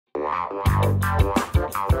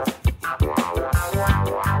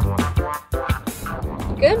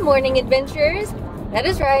Good morning, adventurers. That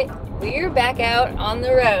is right, we're back out on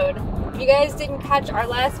the road. If you guys didn't catch our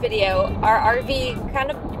last video, our RV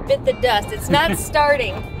kind of bit the dust. It's not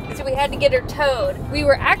starting, so we had to get her towed. We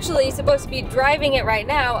were actually supposed to be driving it right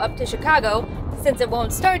now up to Chicago. Since it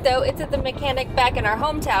won't start though, it's at the mechanic back in our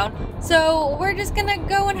hometown. So we're just gonna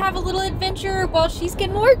go and have a little adventure while she's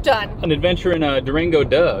getting worked on. An adventure in a Durango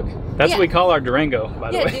Doug. That's what we call our Durango, by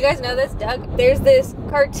the way. Do you guys know this, Doug? There's this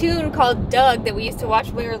cartoon called Doug that we used to watch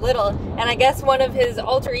when we were little, and I guess one of his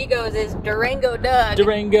alter egos is Durango Doug.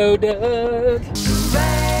 Durango Doug.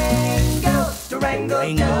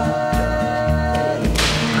 Durango Doug.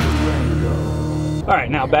 All right,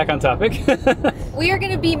 now back on topic. We are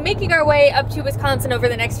going to be making our way up to Wisconsin over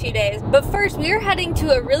the next few days. But first, we are heading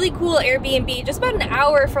to a really cool Airbnb just about an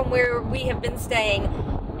hour from where we have been staying.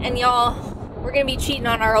 And y'all, we're going to be cheating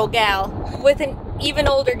on our old gal with an even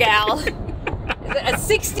older gal. A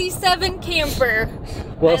 67 camper.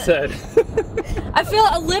 Well said. I feel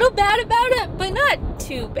a little bad about it, but not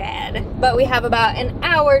too bad. But we have about an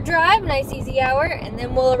hour drive, nice easy hour, and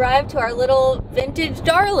then we'll arrive to our little vintage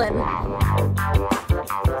darling.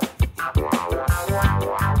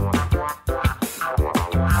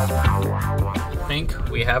 I think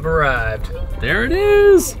we have arrived. There it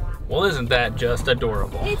is. Well, isn't that just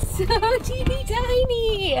adorable? It's so teeny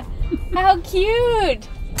tiny. How cute.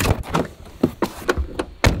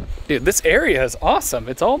 Dude, this area is awesome.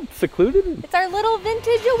 It's all secluded. It's our little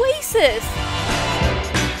vintage oasis.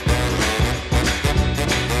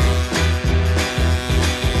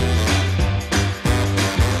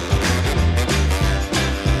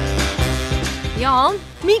 Y'all,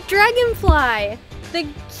 meet Dragonfly, the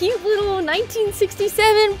cute little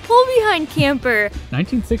 1967 pull-behind camper.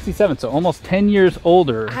 1967, so almost 10 years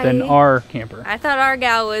older than our camper. I thought our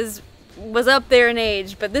gal was up there in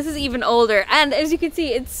age, but this is even older. And as you can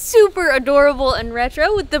see, it's super adorable and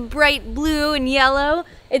retro with the bright blue and yellow.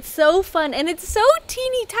 It's so fun, and it's so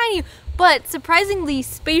teeny tiny, but surprisingly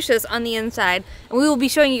spacious on the inside. And we will be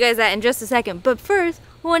showing you guys that in just a second. But first,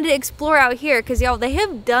 we wanted to explore out here because y'all, they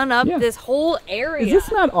have done up this whole area. Is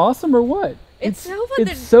this not awesome or what? It's so fun.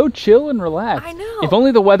 It's so chill and relaxed. I know. If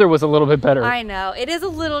only the weather was a little bit better. I know. It is a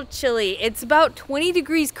little chilly. It's about 20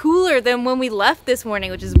 degrees cooler than when we left this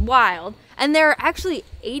morning, which is wild. And there are actually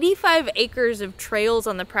 85 acres of trails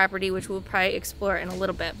on the property, which we'll probably explore in a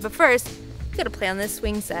little bit. But first, we gotta play on this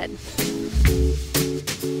swing set. Is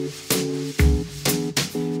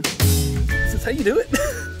this how you do it?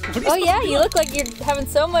 Oh yeah, you look like you're having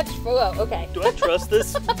so much. Whoa, okay. Do I trust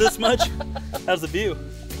this much? How's the view?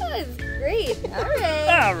 That is great. All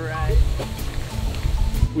right. All right.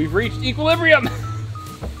 We've reached equilibrium. I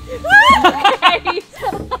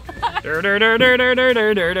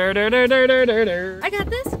got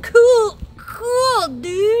this. Cool,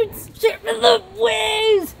 dudes. Surfing the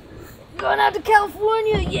waves. Going out to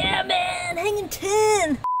California. Yeah, man. Hanging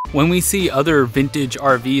 10. When we see other vintage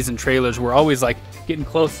RVs and trailers, we're always like getting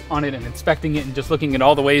close on it and inspecting it and just looking at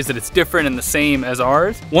all the ways that it's different and the same as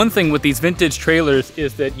ours. One thing with these vintage trailers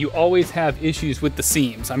is that you always have issues with the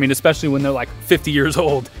seams. I mean, especially when they're like 50 years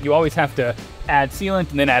old. You always have to add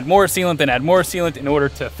sealant and then add more sealant and add more sealant in order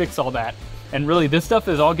to fix all that. And really, this stuff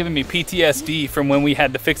is all giving me PTSD from when we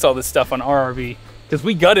had to fix all this stuff on our RV. Because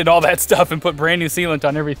we gutted all that stuff and put brand new sealant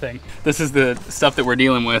on everything. This is the stuff that we're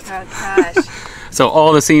dealing with. Oh gosh. So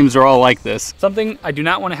all the seams are all like this. Something I do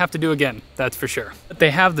not want to have to do again, that's for sure.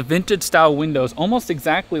 They have the vintage style windows almost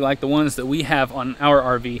exactly like the ones that we have on our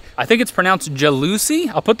RV. I think it's pronounced Jalousie.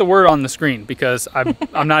 I'll put the word on the screen because I'm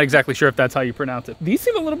not exactly sure if that's how you pronounce it. These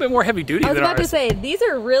seem a little bit more heavy duty than ours. I was about to say, these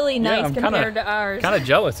are really nice compared to ours. Kind of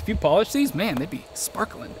jealous. If you polish these, man, they'd be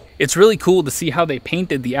sparkling. It's really cool to see how they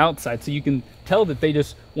painted the outside, so you can tell that they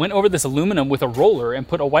just went over this aluminum with a roller and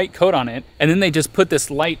put a white coat on it, and then they just put this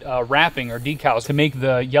light wrapping or decals to make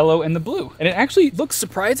the yellow and the blue. And it actually looks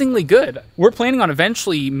surprisingly good. We're planning on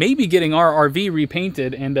eventually maybe getting our RV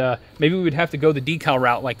repainted, and maybe we would have to go the decal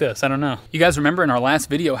route like this. I don't know. You guys remember in our last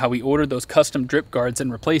video how we ordered those custom drip guards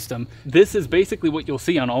and replaced them? This is basically what you'll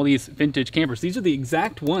see on all these vintage campers. These are the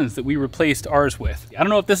exact ones that we replaced ours with. I don't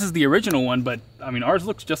know if this is the original one, but I mean, ours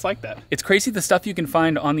looks just like that. It's crazy the stuff you can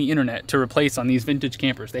find on the internet to replace on these vintage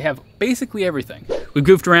campers. They have basically everything. We've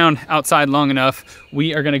goofed around outside long enough.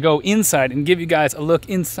 We are gonna go inside and give you guys a look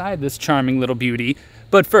inside this charming little beauty.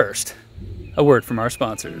 But first, a word from our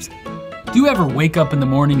sponsors. Do you ever wake up in the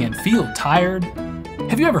morning and feel tired?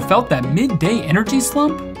 Have you ever felt that midday energy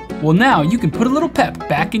slump? Well, now you can put a little pep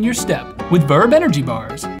back in your step with Verb Energy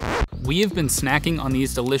Bars. we have been snacking on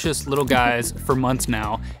these delicious little guys for months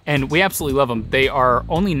now, and we absolutely love them. They are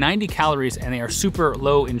only 90 calories and they are super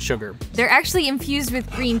low in sugar. They're actually infused with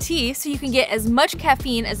green tea, so you can get as much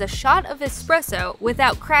caffeine as a shot of espresso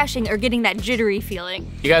without crashing or getting that jittery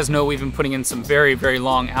feeling. You guys know we've been putting in some very, very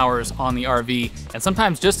long hours on the RV, and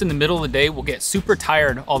sometimes just in the middle of the day, we'll get super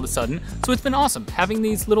tired all of a sudden. So it's been awesome having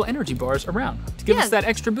these little energy bars around to give us that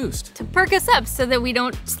extra boost. To perk us up so that we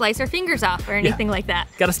don't slice our fingers off or anything like that.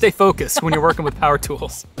 Gotta stay focused when you're working with power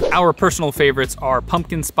tools. Our personal favorites are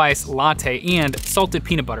pumpkin spice latte and salted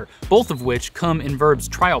peanut butter, both of which come in Verb's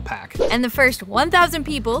trial pack. And the first 1,000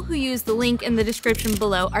 people who use the link in the description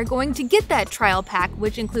below are going to get that trial pack,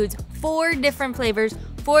 which includes 4 different flavors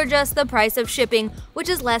for just the price of shipping, which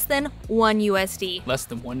is less than $1 USD. Less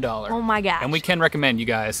than $1. Oh my gosh. And we can recommend, you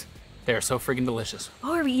guys. They are so freaking delicious.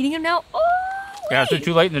 Oh, are we eating them now? Oh, yeah, is it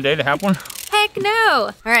too late in the day to have one? Heck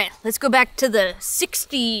no. All right, let's go back to the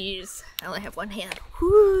 60s. I only have one hand.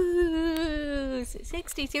 Woo,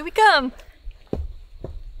 60s, here we come.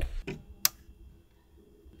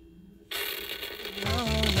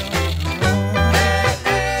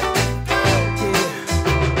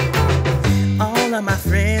 All of my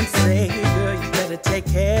friends say, girl, you better take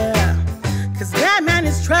care, 'cause that man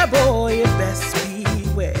is trouble, you best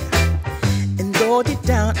beware. And though deep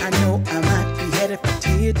down, I know I might be headed for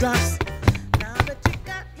teardrops. Now that you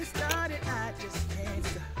got me started, I just can't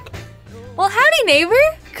stop. Well, howdy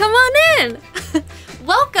neighbor, come on in.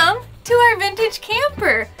 Welcome to our vintage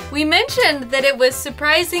camper. We mentioned that it was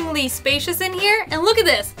surprisingly spacious in here, and look at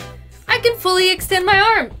this. I can fully extend my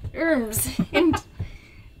arms, and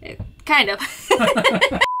kind of.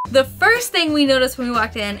 The first thing we noticed when we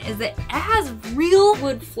walked in is that it has real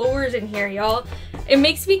wood floors in here, y'all. It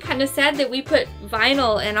makes me kind of sad that we put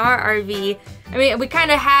vinyl in our RV. I mean, we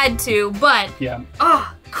kind of had to, but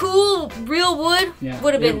cool real wood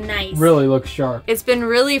would have been nice. Really looks sharp. It's been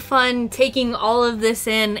really fun taking all of this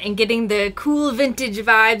in and getting the cool vintage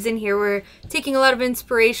vibes in here. We're taking a lot of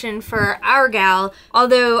inspiration for our gal,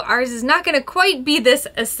 although ours is not gonna quite be this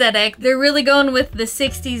aesthetic. They're really going with the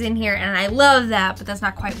 60s in here, and I love that, but that's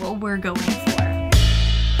not quite what we're going for.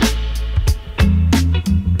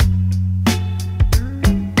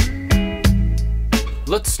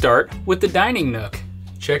 Let's start with the dining nook.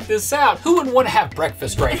 Check this out. Who would want to have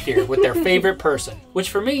breakfast right here with their favorite person?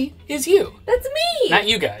 Which for me is you. That's me. Not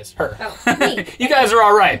you guys, her. Oh, me. You guys are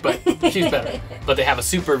all right, but she's better. But they have a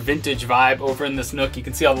super vintage vibe over in this nook. You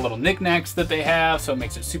can see all the little knickknacks that they have, so it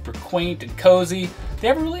makes it super quaint and cozy. They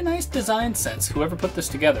have a really nice design sense, whoever put this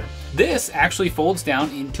together. This actually folds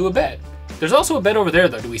down into a bed. There's also a bed over there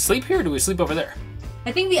though. Do we sleep here or do we sleep over there?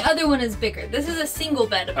 I think the other one is bigger. This is a single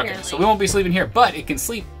bed, apparently. Okay, so we won't be sleeping here, but it can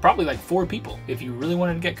sleep probably like 4 people if you really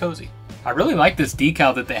wanted to get cozy. I really like this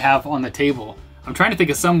decal that they have on the table. I'm trying to think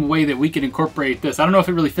of some way that we can incorporate this. I don't know if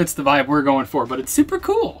it really fits the vibe we're going for, but it's super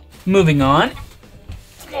cool. Moving on.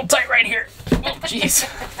 It's a little tight right here. Oh, jeez.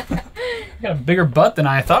 I got a bigger butt than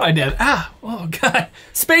I thought I did. Ah, oh God.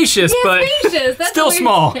 Spacious, but spacious. That's still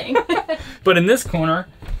small. thing. But in this corner,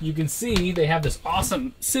 you can see they have this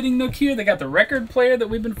awesome sitting nook here. They got the record player that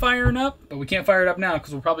we've been firing up, but we can't fire it up now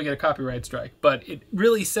because we'll probably get a copyright strike. But it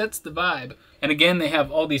really sets the vibe. And again, they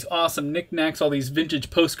have all these awesome knickknacks, all these vintage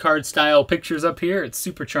postcard style pictures up here. It's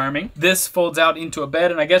super charming. This folds out into a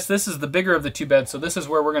bed, and I guess this is the bigger of the 2 beds, so this is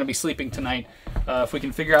where we're gonna be sleeping tonight, if we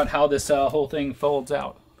can figure out how this whole thing folds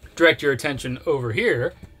out. Direct your attention over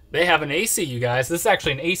here. They have an AC, you guys. This is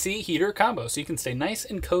actually an AC heater combo, so you can stay nice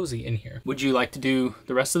and cozy in here. Would you like to do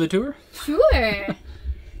the rest of the tour? Sure.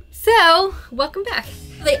 So, welcome back.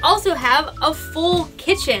 They also have a full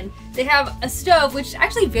kitchen. They have a stove, which is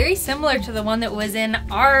actually very similar to the one that was in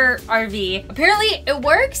our RV. Apparently, it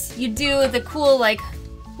works. You do the cool, like,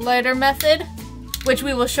 lighter method, which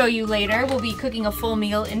we will show you later. We'll be cooking a full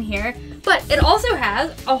meal in here. But it also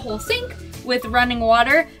has a whole sink with running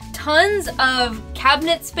water, tons of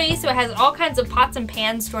cabinet space, so it has all kinds of pots and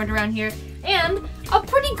pans stored around here, and a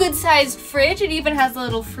pretty good sized fridge. It even has a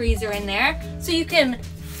little freezer in there, so you can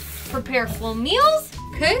prepare full meals,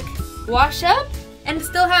 cook, wash up, and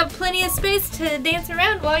still have plenty of space to dance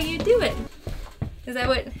around while you do it. Is that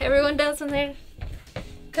what everyone does when they're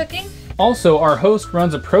cooking? Also, our host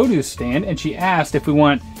runs a produce stand, and she asked if we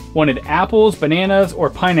wanted apples, bananas, or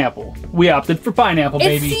pineapple. We opted for pineapple,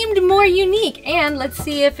 baby. It seemed more unique, and let's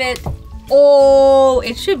see if it, oh,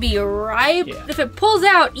 it should be ripe. Yeah. If it pulls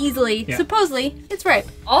out easily, supposedly, it's ripe.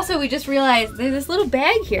 Also, we just realized there's this little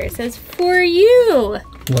bag here. It says, for you.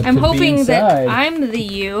 What I'm could be hoping that inside? I'm the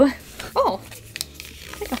you. Oh,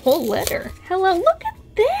 it's like a whole letter. Hello, look at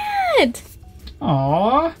that.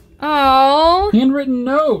 Aww. Oh, Handwritten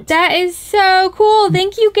note. that is so cool.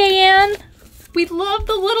 Thank you, Gayanne. We love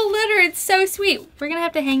the little letter. It's so sweet. We're gonna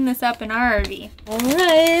have to hang this up in our RV. All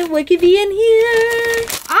right, what could be in here?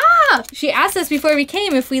 Ah, she asked us before we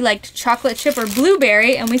came if we liked chocolate chip or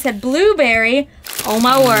blueberry, and we said blueberry. Oh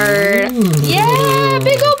my word. Ooh. Yeah,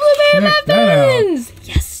 big old blueberry Check that out. muffins.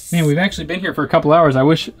 Yes. Man, we've actually been here for a couple hours. I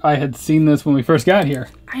wish I had seen this when we first got here.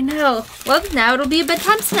 I know. Well, now it'll be a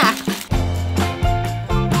bedtime snack.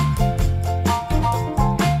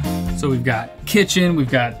 So we've got kitchen, we've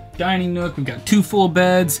got dining nook, we've got 2 full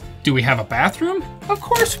beds. Do we have a bathroom? Of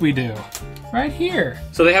course we do. Right here.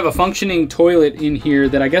 So they have a functioning toilet in here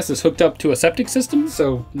that I guess is hooked up to a septic system,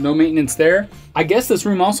 so no maintenance there. I guess this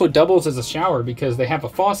room also doubles as a shower because they have a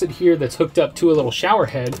faucet here that's hooked up to a little shower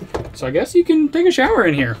head. So I guess you can take a shower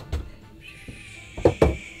in here.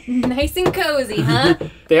 Nice and cozy, huh?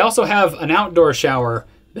 They also have an outdoor shower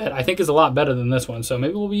that I think is a lot better than this one, so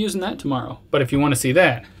maybe we'll be using that tomorrow. But if you want to see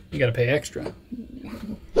that, you gotta pay extra.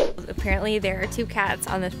 Apparently there are 2 cats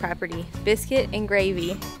on this property, Biscuit and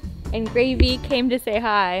Gravy. And Gravy came to say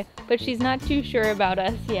hi, but she's not too sure about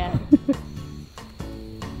us yet.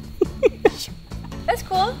 That's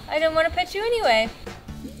cool. I didn't want to pet you anyway.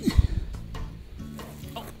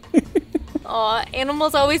 Aw,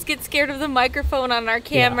 animals always get scared of the microphone on our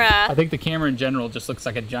camera. Yeah, I think the camera in general just looks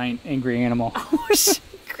like a giant angry animal.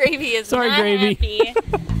 Gravy is Sorry, not Gravy.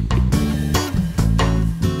 happy.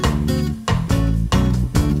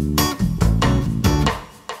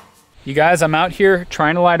 You guys, I'm out here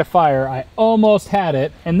trying to light a fire. I almost had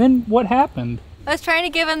it, and then what happened? I was trying to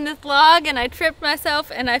give him this log and I tripped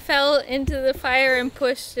myself and I fell into the fire and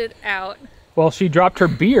pushed it out. Well, she dropped her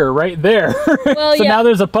beer right there. Well, so yeah. now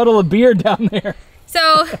there's a puddle of beer down there.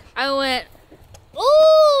 So I went,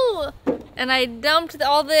 ooh, and I dumped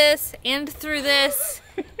all this and threw this,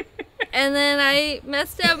 and then I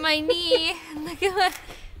messed up my knee. Look at my,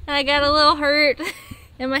 and I got a little hurt,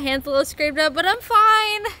 and my hand's a little scraped up, but I'm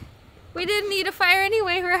fine. We didn't need a fire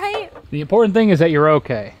anyway, right? The important thing is that you're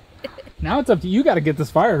okay. Now it's up to you. Got to get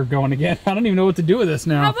this fire going again. I don't even know what to do with this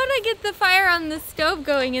now. How about I get the fire on the stove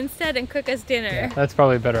going instead and cook us dinner? Yeah, that's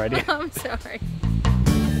probably a better idea. I'm sorry.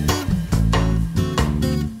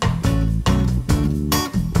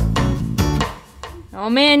 Oh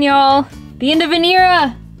man, y'all. The end of an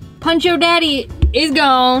era. Puncho Daddy is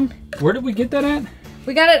gone. Where did we get that at?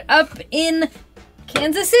 We got it up in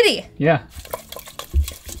Kansas City. Yeah.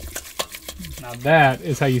 Now that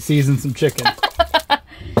is how you season some chicken.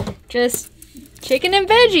 Just chicken and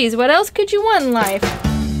veggies. What else could you want in life?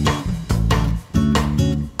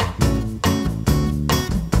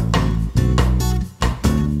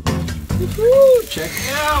 Woo, check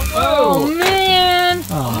it out. Oh man.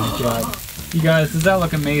 Oh my god. You guys, does that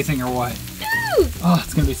look amazing or what? Oh,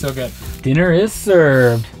 it's gonna be so good. Dinner is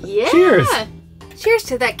served. Yeah. Cheers. Cheers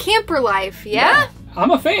to that camper life, yeah?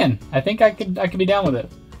 I'm a fan. I think I could be down with it.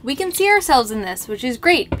 We can see ourselves in this, which is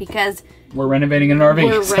great because We're renovating an RV.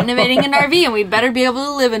 we're so- renovating an RV and we better be able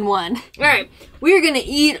to live in one. All right, we are gonna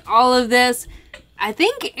eat all of this. I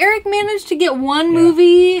think Eric managed to get one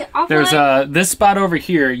movie offline. There's this spot over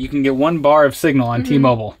here. You can get 1 bar of signal on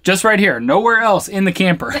T-Mobile. Just right here. Nowhere else in the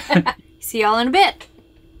camper. See y'all in a bit.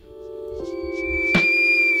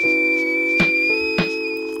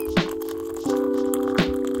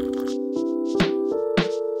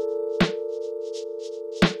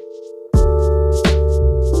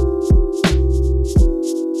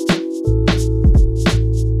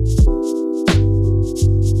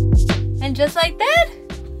 And just like that,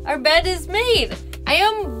 our bed is made. I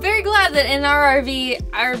am very glad that in our RV,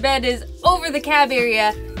 our bed is over the cab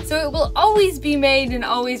area, so it will always be made and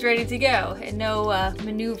always ready to go, and no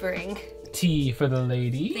maneuvering. Tea for the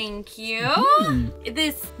lady. Thank you.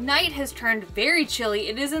 This night has turned very chilly.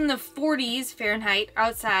 It is in the 40s Fahrenheit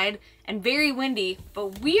outside and very windy,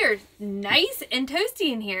 but we are nice and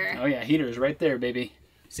toasty in here. Oh yeah, heater is right there, baby.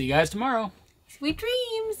 See you guys tomorrow. Sweet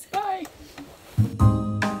dreams. Bye.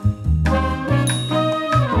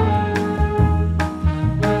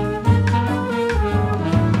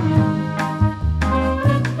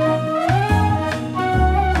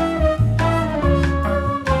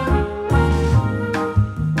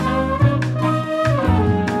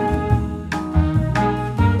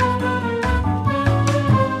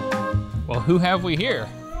 Who have we here?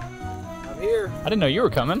 I'm here. I didn't know you were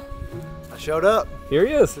coming. I showed up. Here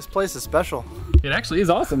he is. This place is special. It actually is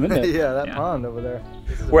awesome, isn't it? Yeah, that pond over there.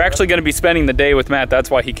 We're actually going to be spending the day with Matt.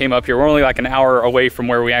 That's why he came up here. We're only like an hour away from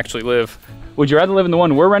where we actually live. Would you rather live in the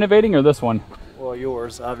one we're renovating or this one? Well,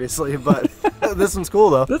 yours, obviously, but this one's cool,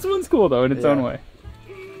 though. This one's cool, though, in its own way.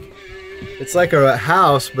 It's like a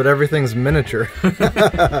house, but everything's miniature.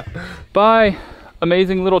 Bye,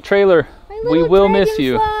 amazing little trailer. We will miss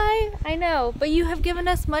you. I know, but you have given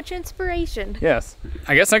us much inspiration. Yes.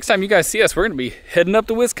 I guess next time you guys see us, we're gonna be heading up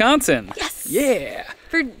to Wisconsin. Yes. Yeah.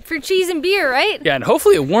 For cheese and beer, right? Yeah, and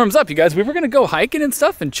hopefully it warms up, you guys. We were gonna go hiking and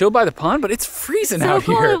stuff and chill by the pond, but it's freezing out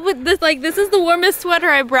here. With this, this is the warmest sweater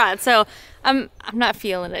I brought, so I'm not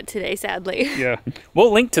feeling it today, sadly. Yeah.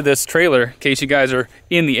 We'll link to this trailer in case you guys are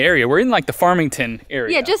in the area. We're in like the Farmington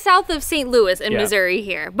area. Yeah, just south of St. Louis in Missouri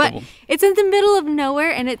here. But it's in the middle of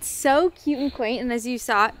nowhere, and it's so cute and quaint, and as you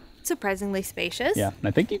saw, surprisingly spacious. Yeah, and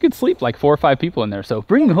I think you could sleep like 4 or 5 people in there, so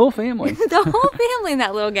bring the whole family. The whole family and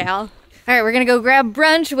that little gal. All right, we're gonna go grab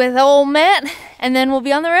brunch with old Matt, and then we'll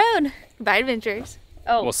be on the road. Bye, adventures.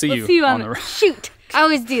 Oh, We'll see you on the road. Shoot, I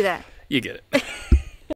always do that. You get it.